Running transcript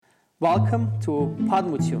Welcome to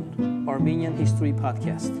Padmutun, Armenian History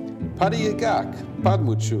Podcast. Padiyagak,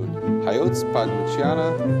 Padmuchun, Hayots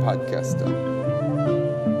Padmuchiana Podcasta.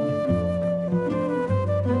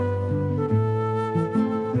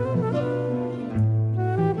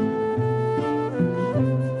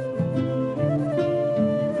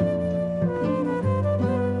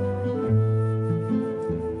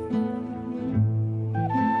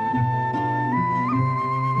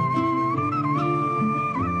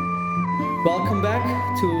 Welcome back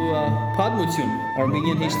to Padmutun,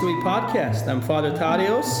 Armenian History Podcast. I'm Father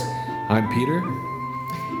Tadios. I'm Peter.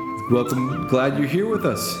 Welcome. Glad you're here with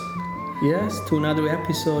us. Yes, to another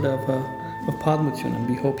episode of Padmutun, and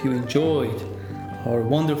we hope you enjoyed our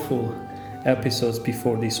wonderful episodes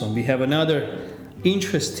before this one. We have another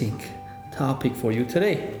interesting topic for you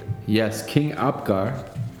today. Yes, King Abgar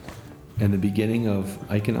and the beginning of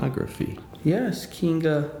iconography. Yes, King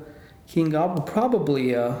Abgar.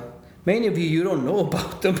 Probably many of you don't know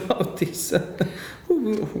about this.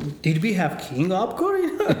 Did we have King Abgar?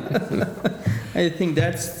 I think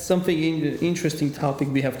that's something interesting topic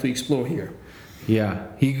we have to explore here. Yeah,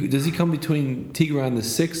 does he come between Tigran the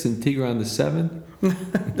Sixth and Tigran the Seventh?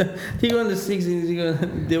 Tigran the Sixth,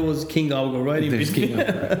 there was King Abgar, right? There's King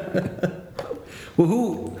Abgar.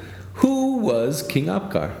 Well, who was King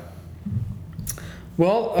Abgar?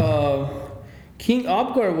 Well, King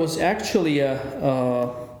Abgar was actually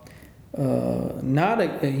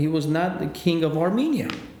he was not the king of Armenia,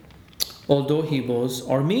 although he was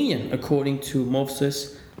Armenian according to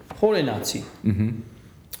Moses Khorenatsi. Mm-hmm.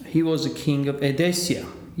 He was a king of Edessia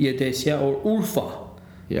or Urfa.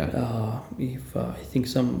 Yeah. I think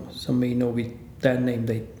some may know that name,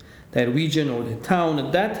 that region or the town.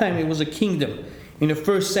 At that time, it was a kingdom in the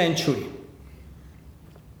 1st century,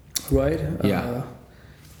 right? Yeah.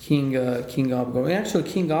 King Abgar. Actually,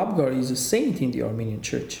 King Abgar is a saint in the Armenian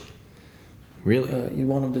Church. Really?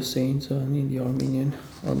 One of the saints in the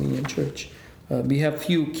Armenian Church. We have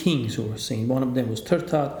few kings who are saints. One of them was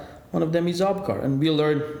Tertat. One of them is Abgar, and we'll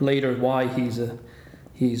learn later why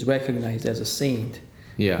he's recognized as a saint.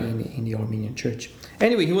 Yeah. In the Armenian Church.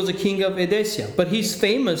 Anyway, he was a king of Edessia, but he's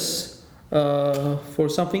famous for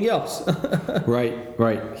something else. Right.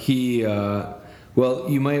 He. Well,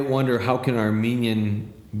 you might wonder, how can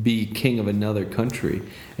Armenian be king of another country?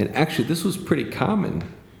 And actually, this was pretty common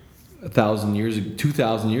 2,000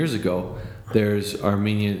 years ago. There's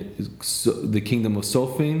Armenian, the kingdom of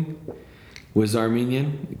Sofin was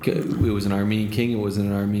Armenian. It was an Armenian king. It wasn't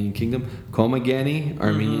an Armenian kingdom. Komagani,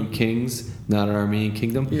 Armenian kings, not an Armenian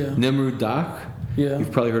kingdom. Yeah. Nemrut-Dak,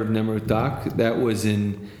 you've probably heard of Nemrut-Dak. That was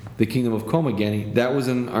in the kingdom of Komagani. That was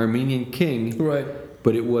an Armenian king, Right.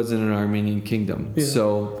 but it wasn't an Armenian kingdom. Yeah.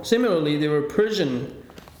 So similarly, there were Persian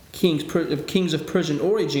kings of Persian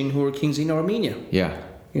origin who were kings in Armenia. yeah.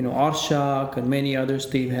 Arshak and many others,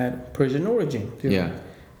 they had Persian origin.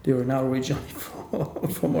 They were not originally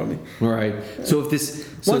from Armenia. Right. So if this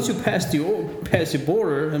Once you pass the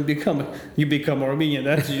border and you become Armenian,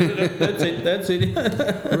 that's it.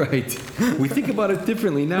 Right. We think about it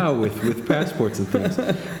differently now with passports and things.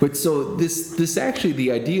 But so this actually,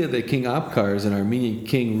 the idea that King Abgar is an Armenian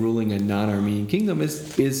king ruling a non-Armenian kingdom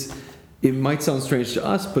is it might sound strange to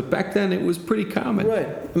us, but back then it was pretty common. Right.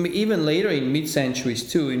 I mean, even later in mid-centuries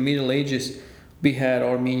too, in Middle Ages, we had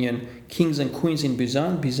Armenian kings and queens in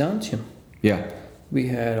Byzantium. Yeah. We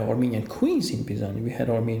had Armenian queens in Byzantium. We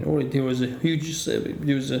had Armenian, or there was a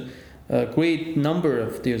great number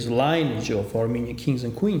of, there's a lineage of Armenian kings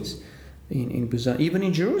and queens in Byzantium, even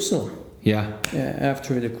in Jerusalem. Yeah.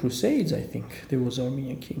 After the Crusades, I think there was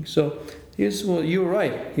Armenian king. So you're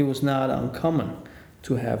right. He was not uncommon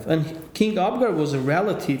to have. And King Abgar was a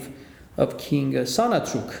relative of King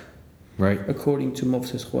Sanatruk, Right. according to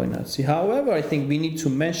Moses Khorenatsi. However, I think we need to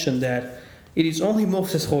mention that it is only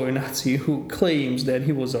Moses Khorenatsi who claims that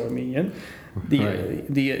he was Armenian.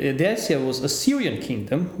 The Edessia was a Syrian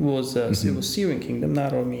kingdom, it was Syrian kingdom,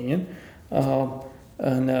 not Armenian.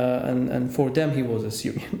 And for them, he was a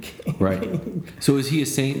Syrian king. Right. So is he a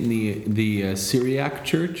saint in the Syriac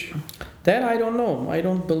church? That I don't know. I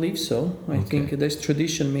don't believe so. I Okay. think this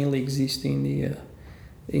tradition mainly exists in the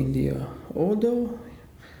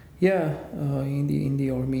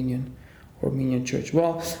Armenian church.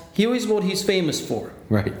 Well, here is what he's famous for.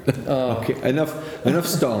 Right. Okay. Enough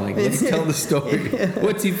stalling. Let's tell the story.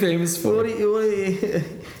 What's he famous for?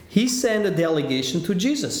 He sent a delegation to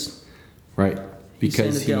Jesus. Right.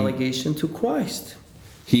 Because he sent a delegation to Christ.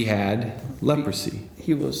 he had leprosy.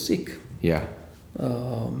 He was sick. Yeah.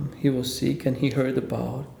 He was sick, and he heard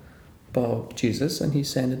about Jesus, and he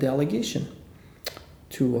sent a delegation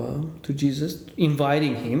to Jesus,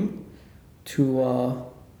 inviting him to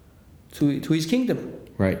to his kingdom.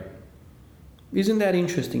 Right. Isn't that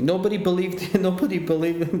interesting? Nobody believed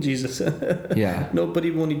in Jesus. Yeah.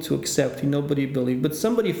 Nobody wanted to accept him. Nobody believed. But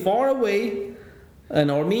somebody far away, an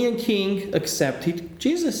Armenian king, accepted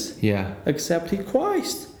Jesus. Yeah. Accepted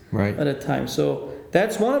Christ. Right. At a time. So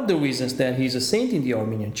that's one of the reasons that he's a saint in the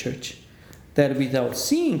Armenian church. That without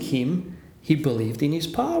seeing him, he believed in his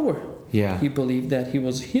power. Yeah. He believed that he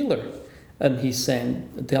was a healer. And he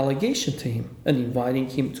sent a delegation to him and inviting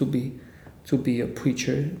him to be a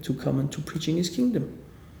preacher, to come and to preach in his kingdom.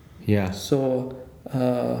 Yeah. So,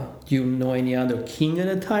 do you know any other king at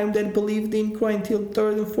a time that believed in Christ until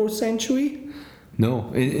 3rd and 4th century?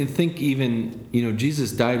 No, and think even,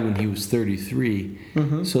 Jesus died when he was 33.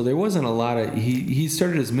 Mm-hmm. So there wasn't a lot of, he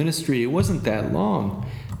started his ministry, it wasn't that long,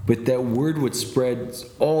 but that word would spread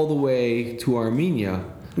all the way to Armenia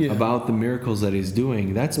about the miracles that he's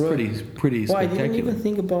doing. That's pretty Well, I spectacular. didn't even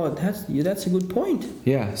think about that. That's a good point.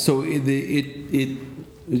 Yeah, so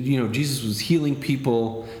Jesus was healing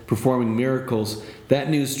people, performing miracles. That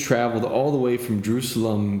news traveled all the way from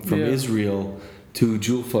Jerusalem, from Israel to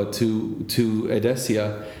Julfa to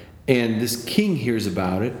Edessia, and this king hears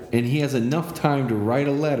about it, and he has enough time to write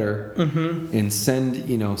a letter and send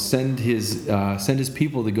his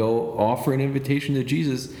people to go offer an invitation to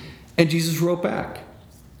Jesus, and Jesus wrote back.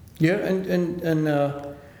 Yeah, and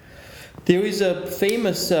there is a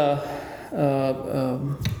famous kind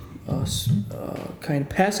of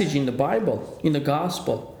passage in the Bible, in the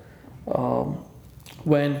Gospel,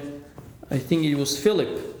 when I think it was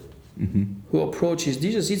Philip who approaches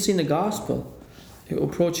Jesus. It's in the Gospel. He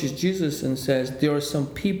approaches Jesus and says, "There are some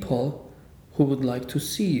people who would like to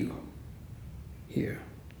see you here."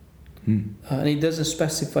 And it doesn't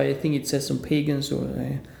specify. I think it says some pagans or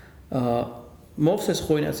Moses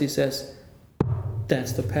Hoinas. He says,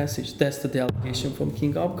 "That's the passage. That's the delegation from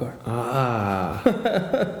King Abgar."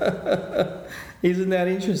 Isn't that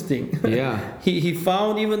interesting? Yeah. He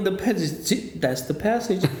found even the passage. See, that's the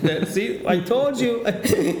passage. See, I told you.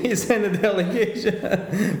 He sent a delegation.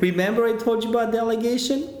 Remember I told you about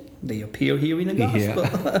delegation? They appear here in the Gospel.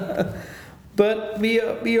 Yeah. But we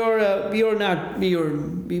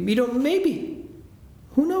don't, maybe.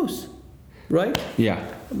 Who knows? Right? Yeah.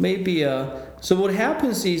 Maybe. So what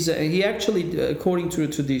happens is he actually, according to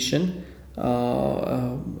the tradition,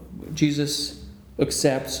 Jesus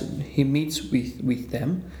accepts. He meets with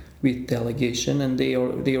them, with delegation, and they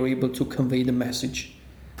are able to convey the message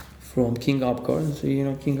from King Abgar. And so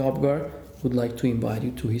King Abgar would like to invite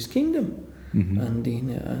you to his kingdom, and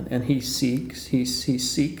he's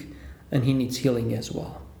sick, and he needs healing as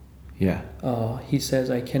well. Yeah. He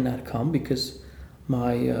says, "I cannot come because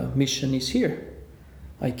my mission is here.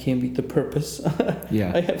 I came with the purpose.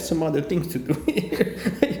 Yeah. I have some other things to do here.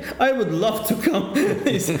 I would love to come.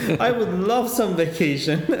 I would love some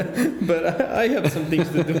vacation, but I have some things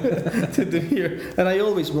to do here. And I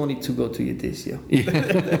always wanted to go to Edessia.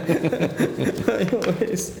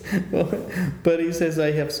 But he says,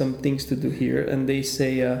 I have some things to do here. And they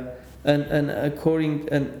say, and according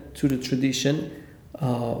to the tradition,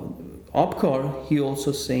 Abgar, he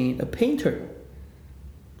also saying a painter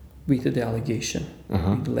with the delegation,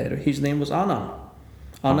 with the letter. His name was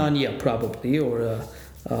Anania probably, or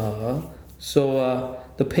so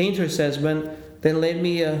the painter says, then let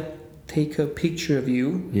me take a picture of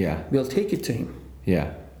you. Yeah. We'll take it to him.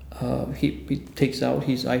 Yeah. He takes out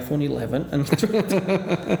his iPhone 11 and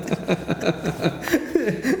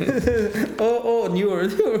newer.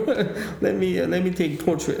 Let me take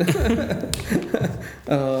portrait.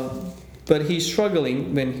 But he's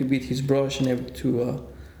struggling with his brush and everything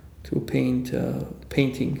to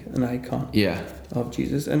painting an icon of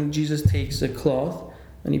Jesus. And Jesus takes a cloth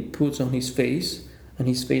and he puts on his face, and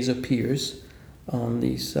his face appears on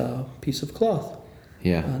this piece of cloth.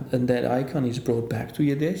 Yeah. And that icon is brought back to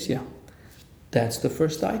Edessia. That's the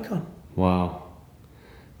first icon. Wow.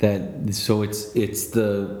 So it's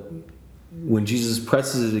the, when Jesus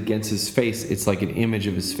presses it against his face, it's like an image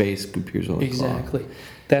of his face appears on the cloth. Exactly.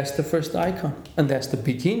 That's the first icon, and that's the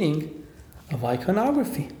beginning of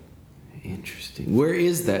iconography. Interesting. Where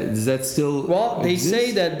is that? Is that still? Well, they exist?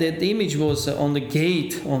 say that the image was on the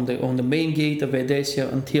gate, on the main gate of Edessia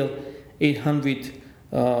until 800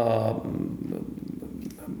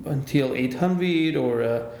 or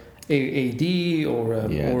AD or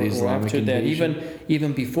after that.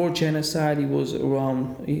 Even before genocide, he was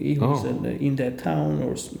around. He was in that town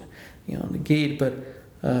or on the gate, but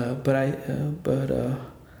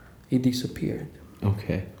it disappeared.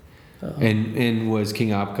 Okay. And was King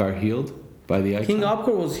Abgar healed by the icon? King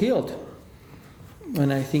Abgar was healed,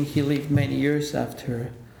 and I think he lived many years after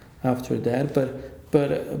that.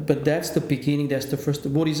 but that's the beginning. That's the first.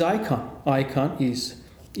 What is icon? Icon is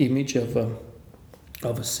image of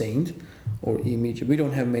a saint, or image. We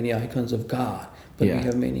don't have many icons of God, but we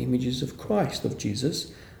have many images of Christ, of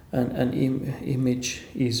Jesus. And an image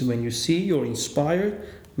is when you see, you're inspired.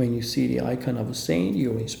 When you see the icon of a saint,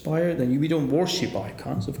 you're inspired. And we don't worship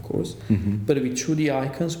icons, of course, but through the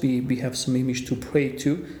icons, we have some image to pray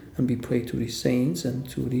to, and we pray to these saints and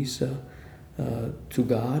to these to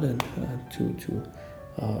God, and to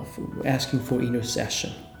asking for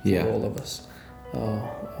intercession for all of us,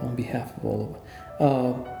 on behalf of all of us.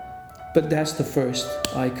 But that's the first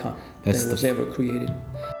icon that was ever created.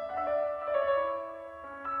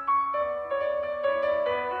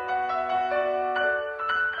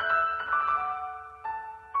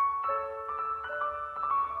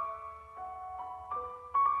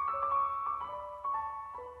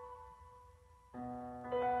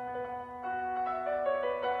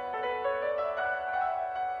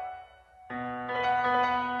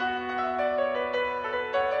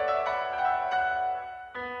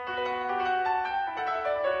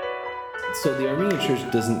 So the Armenian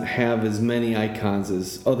Church doesn't have as many icons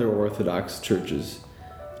as other Orthodox churches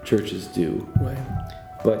do. Right.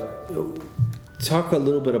 But talk a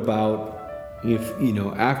little bit about, if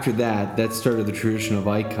after that started the tradition of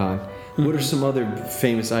icon. What are some other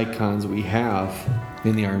famous icons we have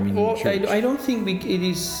in the Armenian Church? I don't think it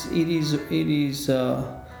is.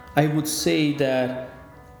 I would say that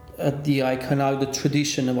the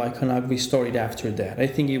tradition of iconography started after that. I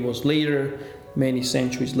think it was later, many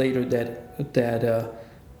centuries later, that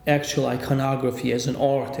actual iconography as an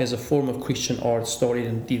art, as a form of Christian art, started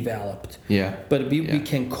and developed. Yeah. But we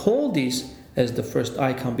can call this as the first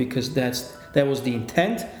icon because that was the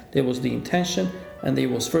intent, that was the intention, and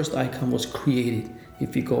first icon was created.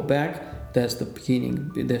 If you go back, that's the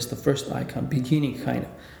beginning. That's the first icon, beginning kind of.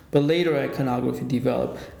 But later iconography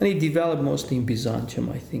developed, and it developed mostly in Byzantium,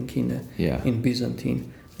 I think, in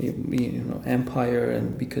Byzantine empire,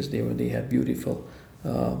 and because they had beautiful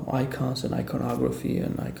icons and iconography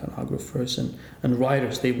and iconographers and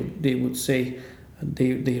writers. They would say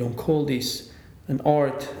they don't call this an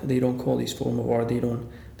art. They don't call this form of art.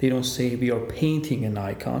 They don't say we are painting an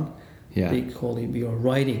icon. Yeah. They call it we are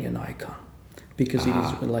writing an icon, because it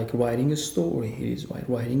is like writing a story. It is like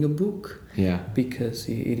writing a book. Yeah. Because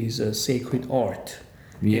it is a sacred art.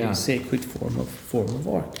 Yeah. It is a sacred form of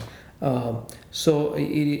art. So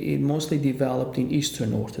it mostly developed in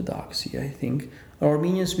Eastern Orthodoxy, I think.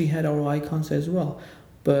 Armenians, we had our icons as well,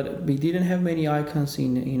 but we didn't have many icons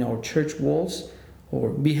in our church walls.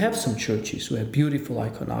 Or we have some churches who have beautiful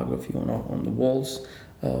iconography on the walls,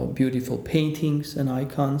 beautiful paintings and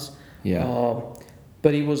icons. Yeah.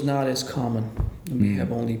 But it was not as common. We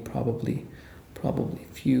have only probably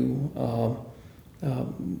few.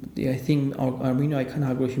 I think our Armenian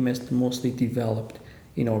iconography mostly developed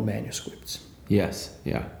in our manuscripts. Yes,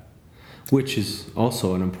 yeah. Which is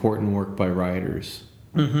also an important work by writers.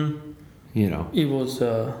 Mm-hmm. It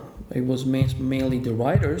was mainly the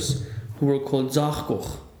writers who were called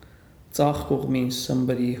Zachkoch. Zachkoch means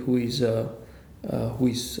somebody who is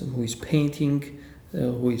painting,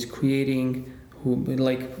 who is creating, who,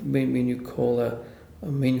 like when you call a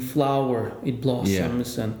main flower, it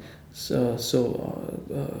blossoms. Yeah. And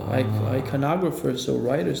iconographers or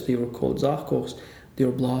writers, they were called Zachkochs. They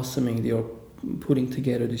are blossoming. They are putting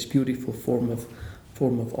together this beautiful form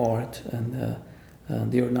of art, and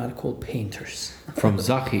they are not called painters. From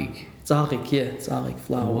Zachik. Tzarik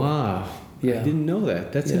flower. Wow. Yeah. I didn't know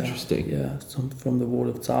that. That's interesting. Yeah, from the word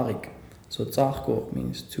of tzarik. So tzarko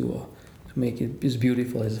means to make it as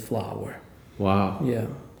beautiful as a flower. Wow. Yeah.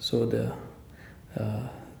 So the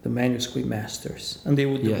manuscript masters, and they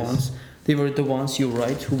were the ones, you're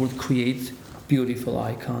right, who would create beautiful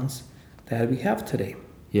icons that we have today.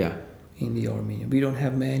 Yeah. In the Armenian, we don't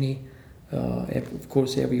have many. Of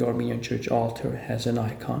course, every Armenian church altar has an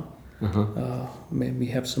icon. We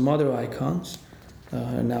have some other icons.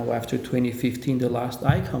 Now, after 2015, the last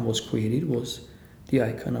icon was created was the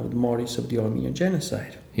icon of the martyrs of the Armenian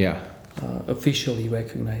genocide. Yeah. Officially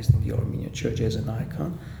recognized in the Armenian church as an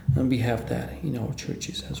icon, and we have that in our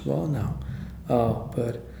churches as well now.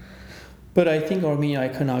 But I think Armenian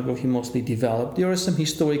iconography mostly developed. There are some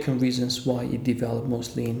historical reasons why it developed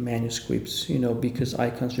mostly in manuscripts, because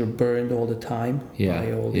icons were burned all the time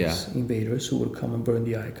by all these invaders who would come and burn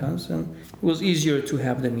the icons. And it was easier to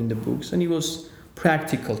have them in the books. And it was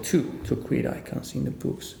practical, too, to create icons in the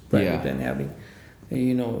books rather than having,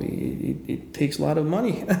 it takes a lot of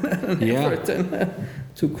money and effort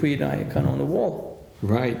to create an icon on the wall.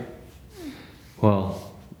 Right.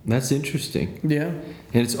 Well, That's interesting. Yeah.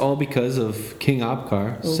 And it's all because of King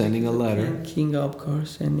Abkar sending a letter. King Abkar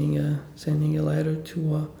sending a letter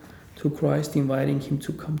to Christ, inviting him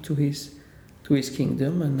to come to his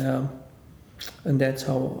kingdom, and that's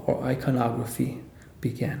how our iconography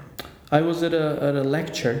began. I was at a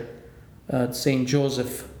lecture at St.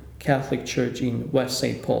 Joseph Catholic Church in West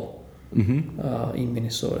St. Paul, in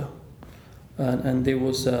Minnesota. And there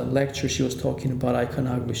was a lecture, she was talking about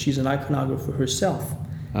iconography. She's an iconographer herself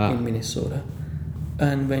in Minnesota.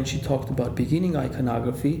 And when she talked about beginning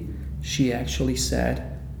iconography, she actually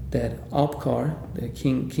said that Abkar, the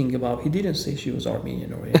king of Ab, he didn't say she was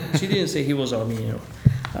Armenian or anything. She didn't say he was Armenian.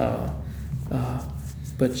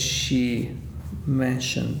 But she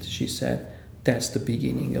said, that's the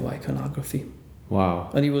beginning of iconography. Wow.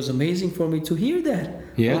 And it was amazing for me to hear that.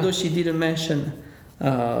 Yeah. Although she didn't mention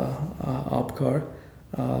Abkar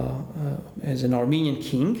as an Armenian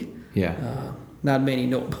king. Yeah. Not many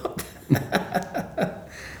know about that.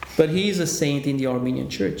 But he is a saint in the Armenian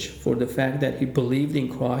church for the fact that he believed in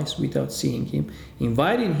Christ without seeing him,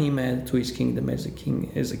 inviting him to his kingdom as a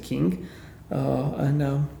king,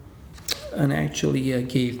 and actually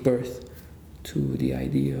gave birth to the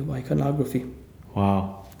idea of iconography.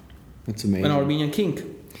 Wow. That's amazing. An Armenian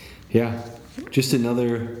king. Yeah. Just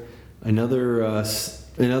another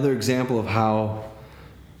example of how,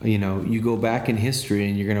 you go back in history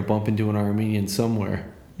and you're going to bump into an Armenian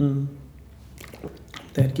somewhere.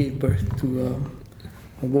 That gave birth to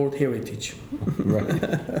a world heritage. Right.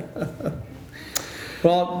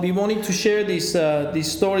 Well, we wanted to share this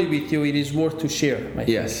story with you. It is worth to share, I think.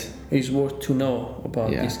 Yes. It is worth to know about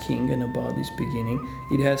this king and about this beginning.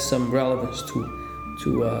 It has some relevance to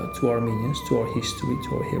Armenians, to our history,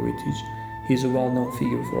 to our heritage. He's a well-known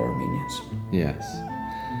figure for Armenians. Yes.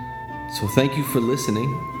 So thank you for listening.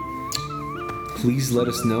 Please let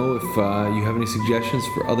us know if you have any suggestions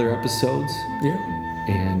for other episodes. Yeah.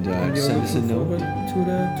 And send us a note.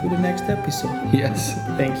 Forward to the next episode. Yes.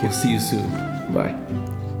 Thank you. We'll see you soon. Bye.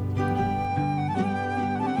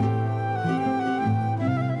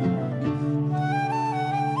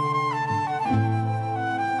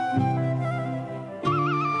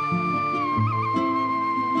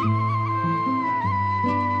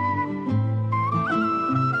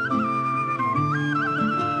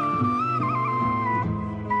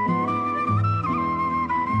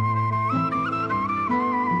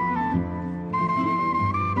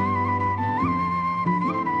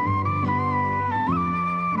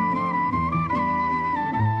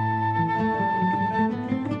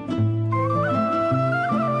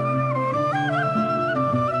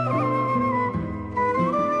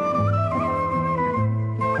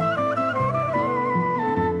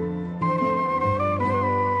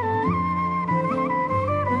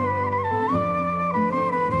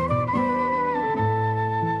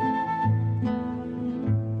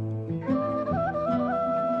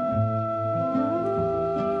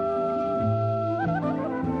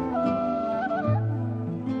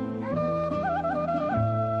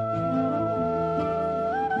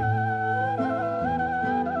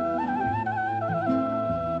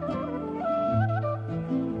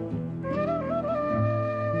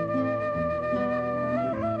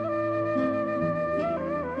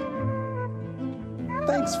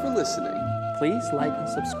 Thanks for listening. Please like and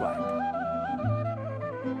subscribe.